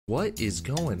What is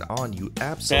going on, you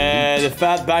absolute? The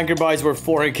fat banker buys were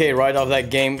 400k right off that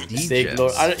game.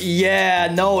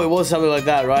 Yeah, no, it was something like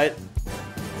that, right?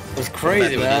 It was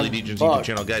crazy, man. Daily DJ's YouTube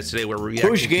channel, guys. Today we're reacting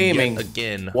Push gaming to yet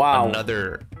again. Wow.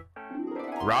 Another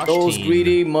Roshtein those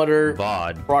greedy mother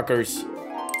VOD. rockers.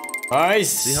 All right,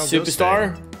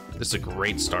 superstar. This is a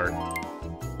great start.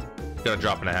 Got a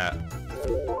drop in a hat.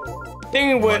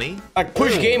 Thing with like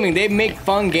Push Gaming, they make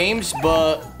fun games,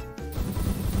 but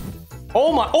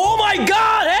oh my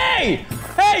God! Hey,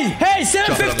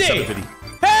 750!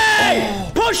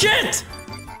 Hey, push it!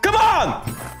 Come on!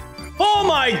 Oh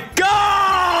my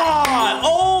God!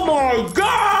 Oh my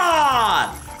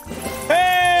God!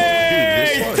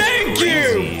 Hey, dude, thank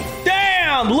you!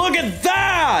 Damn, look at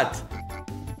that!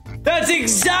 That's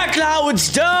exactly how it's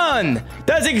done!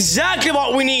 That's exactly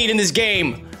what we need in this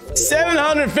game.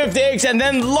 750x and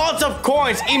then lots of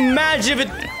coins. Imagine if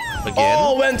it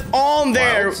all went on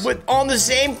there on the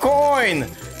same coin.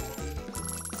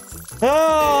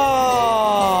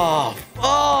 Oh,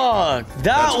 fuck.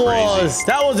 That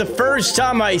was the first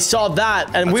time I saw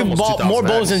that, and we bought more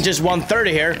bones than just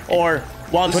 130 here, or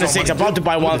 126. I'm about to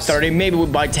buy 130. Maybe we'll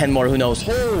buy 10 more. Who knows?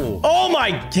 Oh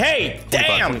my, hey,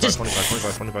 damn.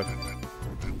 25, 25.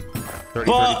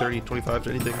 30, 25,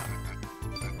 anything.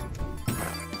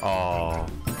 Oh.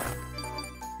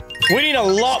 We need a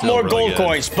lot more gold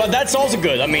coins, but that's also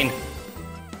good. I mean,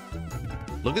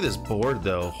 look at this board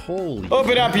though. Holy.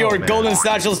 Open up your golden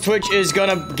satchels. Twitch is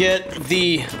gonna get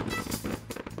the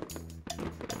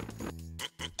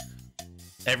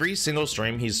every single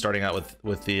stream he's starting out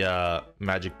with the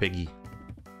magic piggy.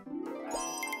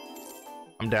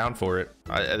 I'm down for it.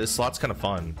 This slot's kind of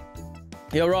fun.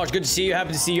 Yo, Raj, good to see you.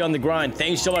 Happy to see you on the grind.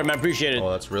 Thanks so much, man. Appreciate it.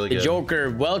 Oh, that's really good. The Joker,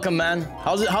 welcome, man.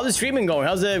 How's the streaming going?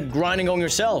 How's the grinding going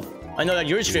yourself? I know that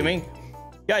you're streaming.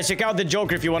 Guys, check out the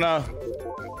Joker if you wanna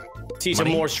see some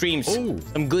more streams.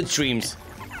 Some good streams.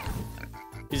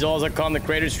 He's also content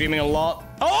creator streaming a lot.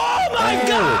 Oh my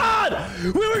God!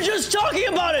 We were just talking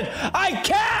about it. I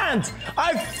can't.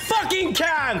 I fucking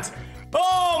can't.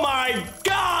 Oh my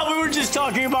God! We were just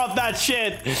talking about that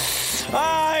shit.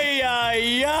 Ay.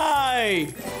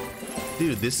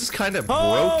 Dude, this is kind of broken.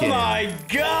 Oh my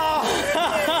God!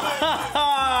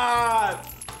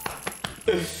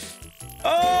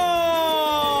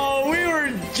 Oh, we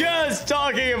were just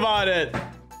talking about it.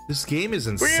 This game is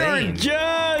insane. We were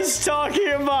just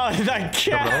talking about it. I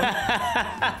can't.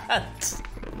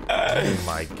 Oh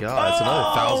my God! It's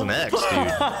another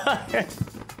 1000x, dude.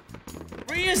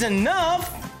 3 is enough.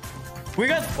 We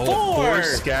got 4. 4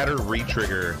 scatter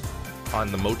retrigger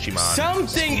on the Mochi Man.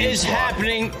 Something is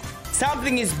happening.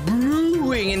 Something is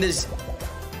brewing in this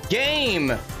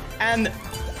game. And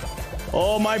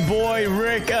oh, my boy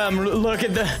Rick, look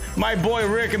at my boy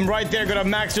Rick, right there, got a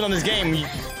max on this game.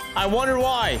 I wonder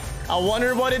why. I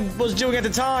wonder what it was doing at the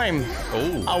time.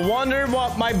 I wonder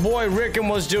what my boy Rick'em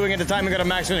was doing at the time he got a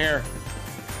max in here.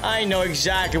 I know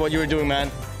exactly what you were doing,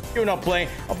 man. You're not playing.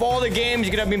 Of all the games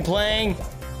you could have been playing, you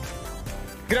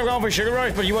could have gone for Sugar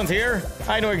Rush, but you weren't here.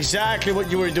 I know exactly what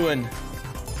you were doing.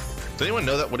 Does anyone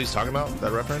know what he's talking about?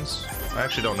 That reference? I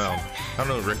actually don't know. I don't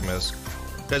know who Rick'em is.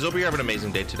 Guys, hope you're having an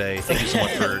amazing day today. Thank you so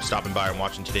much for stopping by and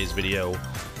watching today's video.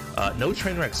 No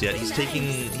train wrecks yet.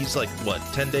 He's like, what,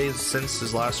 10 days since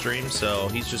his last stream? So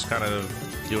he's just kind of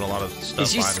doing a lot of stuff.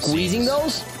 Is he squeezing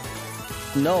those?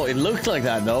 No, it looked like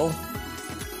that, though.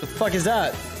 The fuck is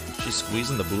that? She's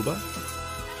squeezing the booba?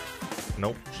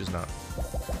 Nope, she's not.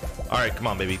 Alright, come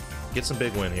on, baby. Get some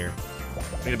big win here.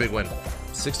 We need a big win.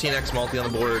 16x multi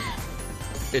on the board.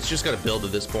 It's just got to build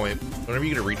at this point. Whenever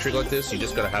you get a retrig like this, you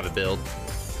just got to have it build.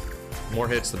 More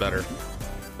hits, the better.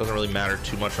 Doesn't really matter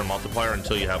too much on multiplier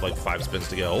until you have like 5 spins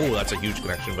to go. Oh, that's a huge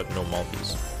connection, but no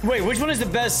multis. Wait, which one is the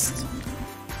best?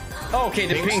 Oh, okay,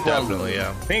 the pink one. Definitely,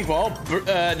 yeah. Pink one.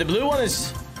 The blue one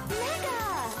is...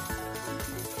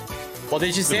 What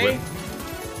did you say?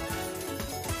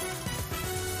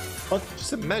 What? She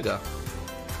said mega.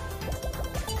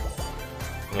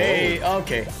 Hey,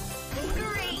 okay.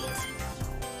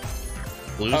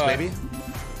 Blues, maybe?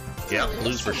 Yeah,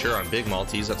 blues for sure on big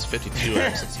multis. That's 52x.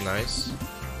 That's nice.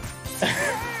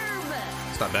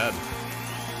 It's not bad.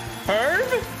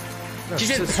 Herb? No, she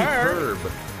said herb.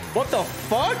 What the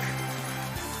fuck?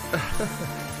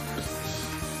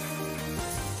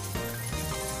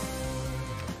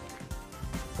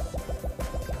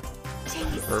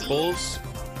 Purples.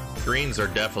 Greens are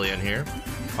definitely in here.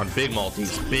 On big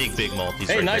multis. Big multis.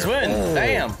 Hey, nice win.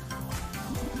 Damn.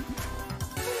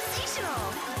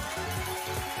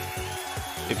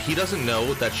 If he doesn't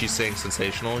know that she's saying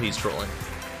sensational, he's trolling.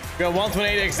 Got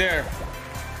 128x there.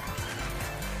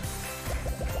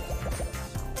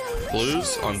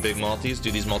 blues on big multis.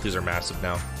 Dude, these multis are massive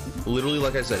now. Literally,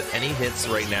 like I said, any hits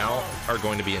right now are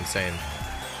going to be insane.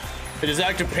 It is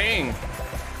actually paying.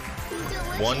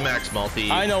 One max multi.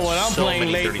 I know when I'm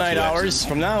playing late night hours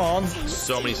from now on.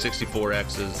 So many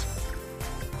 64Xs.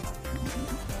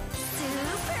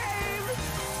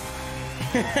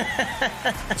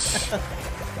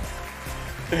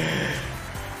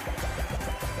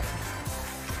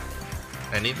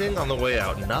 Anything on the way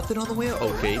out? Nothing on the way out.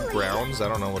 Okay, browns. I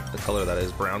don't know what the color that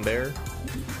is. Brown bear.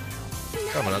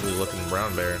 Kind of an ugly looking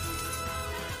brown bear.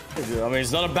 I mean,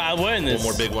 it's not a bad win. One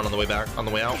more big one on the way back, on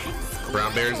the way out.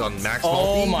 Brown bears on max multi.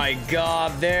 Oh my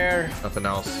god, there. Nothing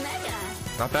else.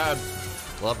 Not bad.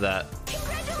 Love that.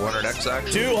 400X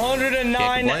action.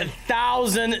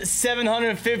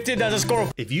 209,750. That's a score.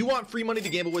 If you want free money to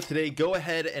gamble with today, go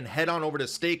ahead and head on over to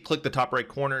Stake. Click the top right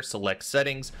corner, select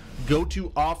settings, go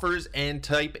to offers, and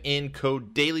type in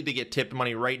code DAILY to get tipped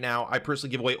money right now. I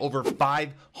personally give away over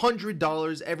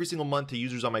 $500 every single month to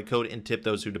users on my code and tip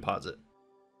those who deposit.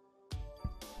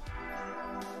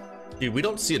 Dude, we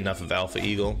don't see enough of Alpha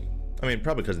Eagle. I mean,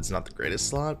 probably because it's not the greatest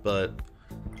slot, but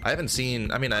I haven't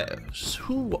seen. I mean,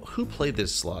 who played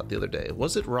this slot the other day?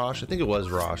 Was it Rosh? I think it was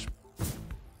Rosh. I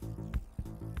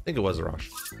think it was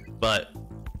Rosh. But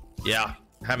yeah,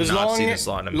 have not seen this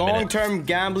slot in a minute. Long-term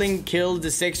gambling killed the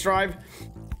 6 drive.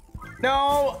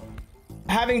 No,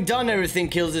 having done everything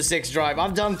kills the 6 drive.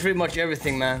 I've done pretty much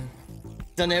everything, man.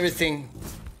 Done everything.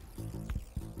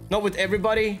 Not with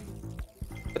everybody,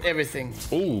 but everything.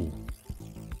 Ooh.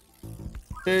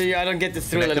 I don't get the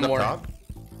thrill anymore. Up top?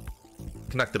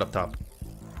 Connected up top.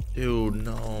 Dude,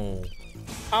 no.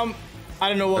 I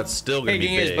don't know what that's still gonna be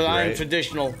big, is, but right? I'm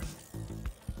traditional.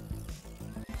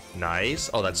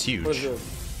 Nice. Oh, that's huge.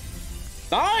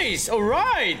 Nice. All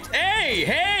right. Hey,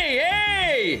 hey,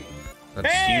 hey. That's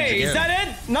hey, huge again. Is that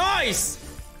it? Nice.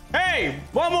 Hey,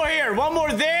 one more here, one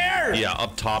more there. Yeah,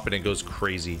 up top, and it goes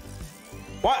crazy.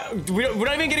 What? We're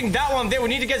not even getting that one there. We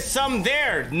need to get some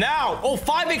there now. Oh,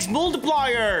 5x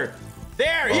multiplier.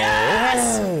 There. Oh.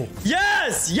 Yes.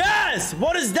 Yes. Yes.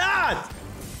 What is that?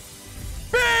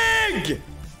 Big.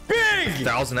 Big.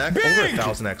 1000X. Big. Over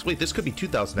 1000X. Wait, this could be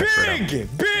 2000X right now. Big.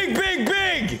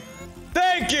 Big.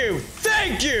 Thank you.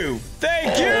 Thank you.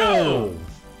 Thank you.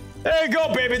 There you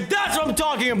go, baby. That's what I'm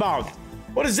talking about.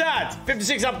 What is that?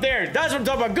 56 up there. That's what I'm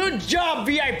talking about. Good job,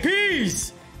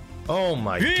 VIPs. Oh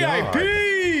my VIPs. god.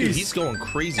 Dude, he's going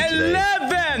crazy today.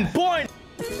 11 points.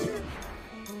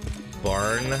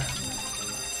 Barn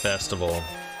Festival.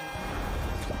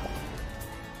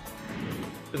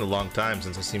 It's been a long time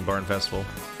since I've seen Barn Festival.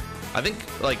 I think,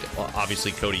 like, well,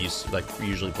 obviously Cody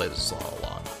usually plays this song a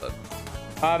lot, but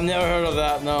I've never heard of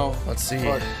that. No. Let's see.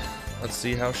 Let's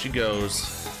see how she goes.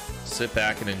 Sit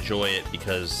back and enjoy it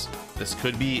because this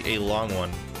could be a long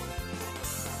one.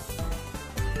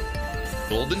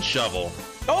 Golden shovel.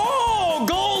 Oh,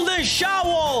 golden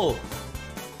shovel!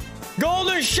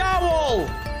 Golden shovel!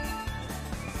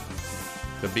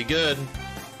 Could be good.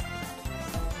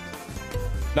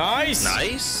 Nice.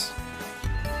 Nice.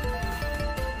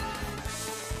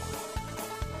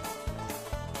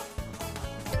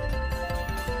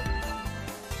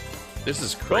 This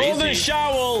is crazy. Golden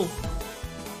shovel.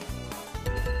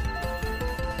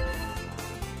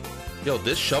 Yo,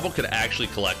 this shovel could actually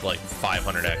collect like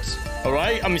 500X. All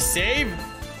right, I'm save.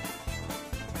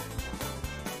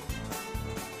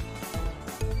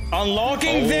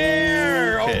 Unlocking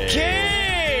there.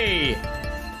 Okay.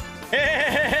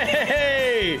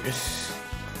 Hey.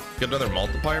 Get another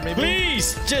multiplier, maybe?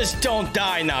 Please, just don't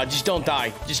die now. Just don't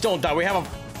die. Just don't die. We have a...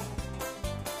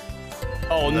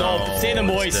 Oh, no. Save them,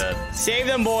 boys. Save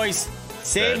them, boys.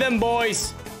 Save them,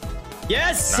 boys.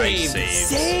 Yes, nice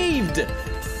saved. Saved.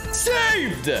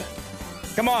 Saved.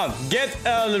 Come on. Get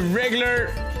a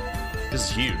regular... This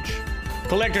is huge.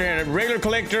 Collector here. Regular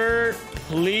collector.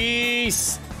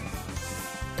 Please.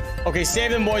 Okay,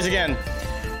 save them, boys, again.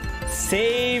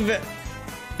 Save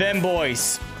them,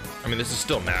 boys. I mean, this is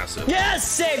still massive. Yes,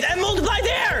 saved and multiply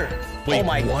there. Wait, oh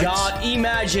my what? god,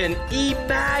 imagine.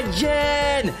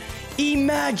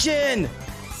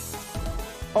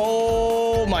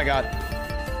 Oh my god.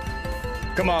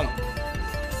 Come on.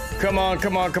 Come on.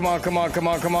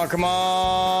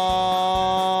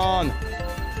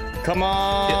 Come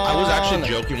on. I was actually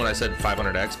joking when I said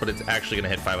 500X, but it's actually gonna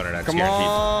hit 500X. Come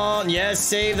on. Yes,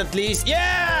 saved at least.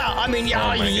 Yeah. I mean, yeah.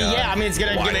 I mean, it's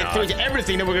gonna include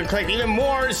everything that we're gonna collect even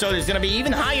more, so it's gonna be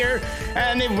even higher,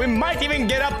 and then we might even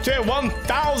get up to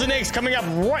 1000X coming up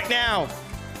right now.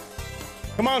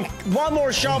 Come on, one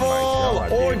more shovel,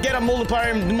 or get a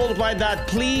multiplier and multiply that.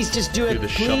 Please, just do it. Dude,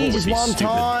 please, just one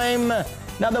time.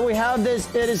 Now that we have this,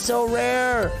 it is so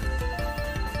rare.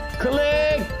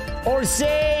 Click or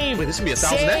save. Wait, this is gonna be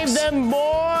 1,000x? Save them,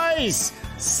 boys.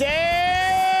 Save.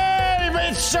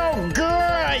 It's so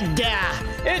good.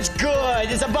 It's good.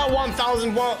 It's about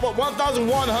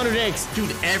 1,100x.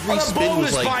 Dude, every on a spin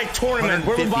was bonus like buy tournament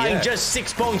where we're buying 150x. just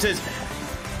 6 bonuses.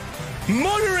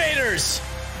 Moderators,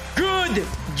 good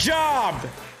job.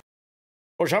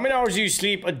 Or how many hours do you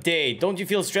sleep a day? Don't you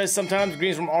feel stressed sometimes?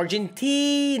 Greens from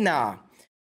Argentina.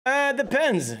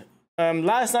 Depends.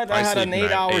 Last night I had an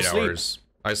 8-hour sleep.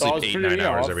 I sleep 8-9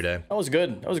 hours every day. That was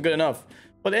good. That was good enough.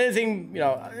 But anything,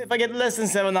 if I get less than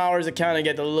 7 hours, I kind of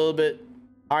get a little bit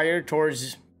higher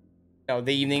towards,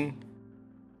 the evening.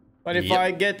 But if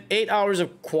I get 8 hours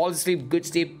of quality sleep, good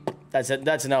sleep, that's it.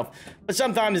 That's enough. But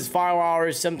sometimes it's 5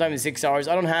 hours, sometimes it's 6 hours.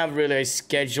 I don't have really a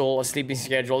sleeping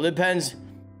schedule. Depends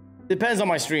on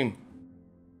my stream.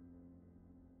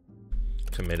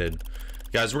 Committed.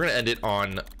 Guys, we're going to end it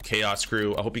on Chaos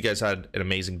Crew. I hope you guys had an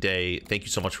amazing day. Thank you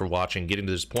so much for watching, getting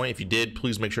to this point. If you did,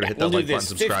 please make sure to hit that like button,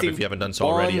 subscribe if you haven't done so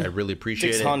already. I really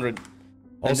appreciate 600. it.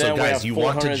 Also, guys, you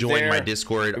want to join my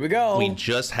Discord. Here we go. We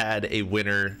just had a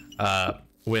winner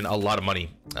win a lot of money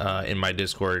in my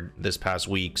Discord this past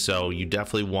week, so you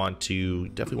definitely want to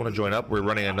join up. We're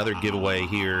running another giveaway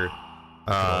here.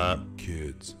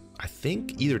 Kids. I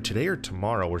think either today or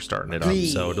tomorrow we're starting it up,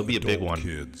 so it'll be a big one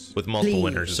with multiple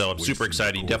winners. So I'm super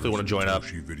excited. You definitely want to join up.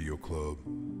 Video club.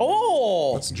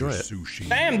 Oh, Let's enjoy it.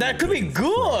 Damn, that could be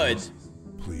good.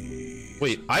 Please.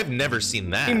 Wait, I've never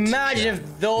seen that. Imagine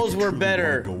if those were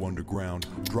better. Go underground.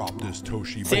 Drop this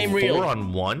Toshi. Same reel. 4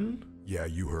 on 1? Yeah,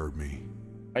 you heard me.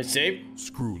 I see.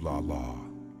 Screw La La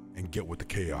and get with the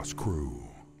Chaos Crew.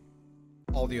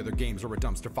 All the other games are a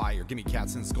dumpster fire. Give me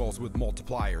cats and skulls with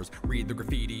multipliers. Read the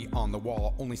graffiti on the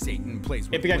wall. Only Satan plays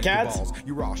with If you got cats? balls.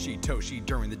 You Rashi Toshi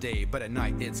during the day, but at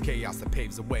night it's chaos that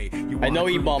paves the way. You I know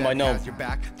want a crew E-bomb, that I know. has your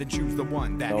back, then choose the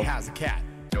one that has a cat.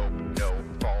 Nope, no,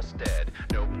 false dead.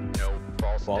 Nope, no,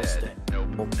 false dead. Nope,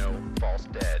 no, false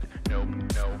dead. Nope,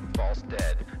 no, false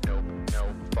dead. Nope,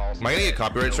 no, false dead. Am I gonna get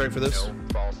copyright strike for this? No,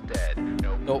 false dead.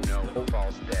 Nope, Nope. no,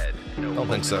 false dead. Nope, I don't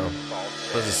think so.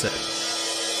 false What does dead. it say?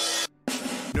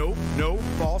 Nope, no,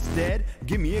 false dead.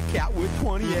 Give me a cat with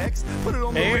 20x. Put it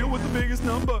on the wheel with the biggest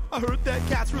number. I heard that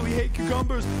cats really hate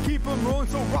cucumbers. Keep them rolling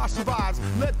so Rosh survives.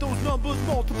 Let those numbers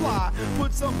multiply.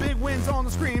 Put some big wins on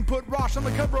the screen. Put Rosh on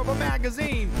the cover of a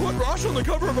magazine. Put Rosh on the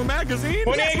cover of a magazine. 20x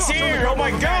Rosh on the here. cover Oh my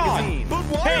of a God. magazine. Put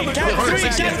Y Hey, on the cat cover of a 3,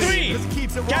 cat magazine. 3. This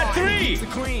keeps it Cat raw, 3. keeps it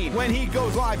clean. When he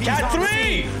goes live, he's Cat on the 3.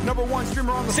 scene. #1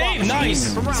 streamer on the Save, slot machine.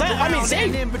 nice. From round Save, to I mean, round save.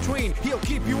 and in between, he'll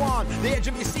keep you on the edge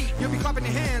of your seat. You'll be clapping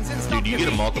your hands and Dude, you get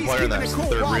a multiplier in that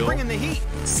third reel? Bringing the heat.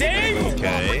 Save.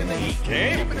 Okay.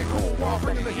 Okay.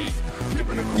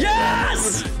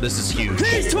 Yes! This is huge.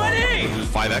 Please, 20.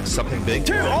 5x, something big.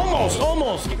 2, almost.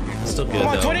 Still good Come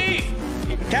on, though. 20.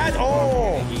 Cat,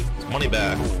 oh. It's money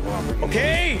back.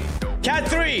 Okay. Cat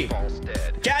 3.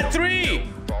 Cat 3.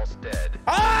 False dead.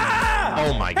 Ah!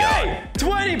 Oh my God. Hey,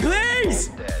 20, please.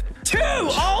 2,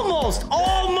 almost.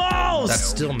 That's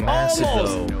still massive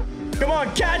Almost. though. Come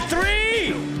on, cat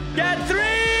 3. Cat 3.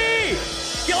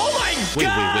 Oh my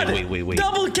God. Wait.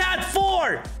 Double cat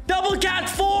 4. Double cat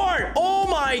 4. Oh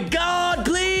my God,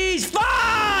 please.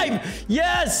 5.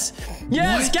 Yes.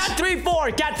 What? Cat 3,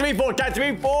 4. Cat 3, 4. Cat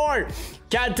 3, 4.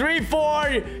 Cat 3,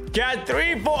 4. Cat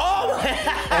 3, 4. Oh my.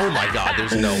 Oh my God,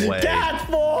 there's no way. Cat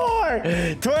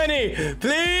 4. 20.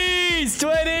 Please,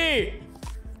 20.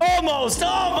 Almost.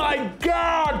 Oh my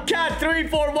God. Cat 3,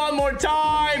 4. One more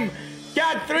time.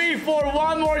 Cat 3, 4.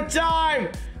 One more time.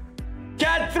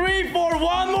 Cat 3, 4.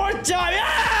 One more time.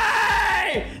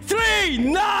 Hey! 3.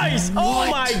 Nice. Oh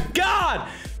my God.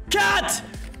 Cat.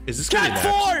 Is this gonna be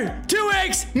Cat 4.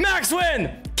 2x. Max win.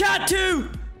 Cat 2.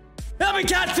 I mean,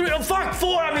 cat 3. Oh, fuck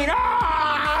 4. I mean,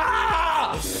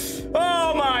 ah!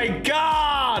 Oh my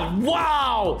God.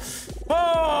 Wow.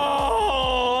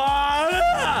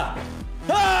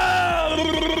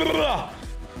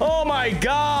 Oh my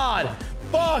God.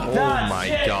 Fuck that. Oh my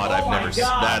shit. God, Oh I've my never.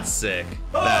 God. That's sick.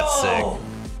 That's sick.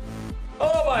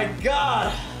 Oh my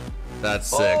God. That's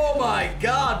sick. Oh my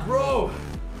God, bro.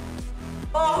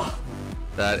 Oh.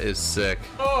 That is sick.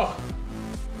 Oh.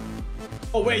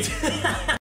 Oh wait.